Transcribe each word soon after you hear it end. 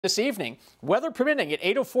This evening, weather permitting, at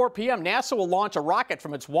 8:04 p.m., NASA will launch a rocket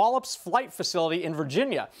from its Wallops Flight Facility in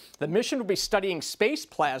Virginia. The mission will be studying space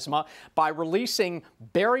plasma by releasing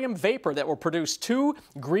barium vapor that will produce two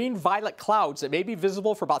green-violet clouds that may be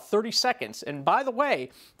visible for about 30 seconds. And by the way,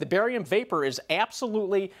 the barium vapor is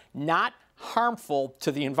absolutely not harmful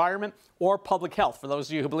to the environment or public health. For those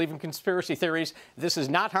of you who believe in conspiracy theories, this is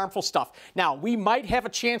not harmful stuff. Now, we might have a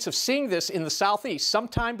chance of seeing this in the southeast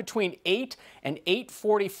sometime between 8 and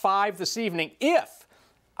 8:45 this evening if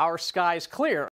our skies clear.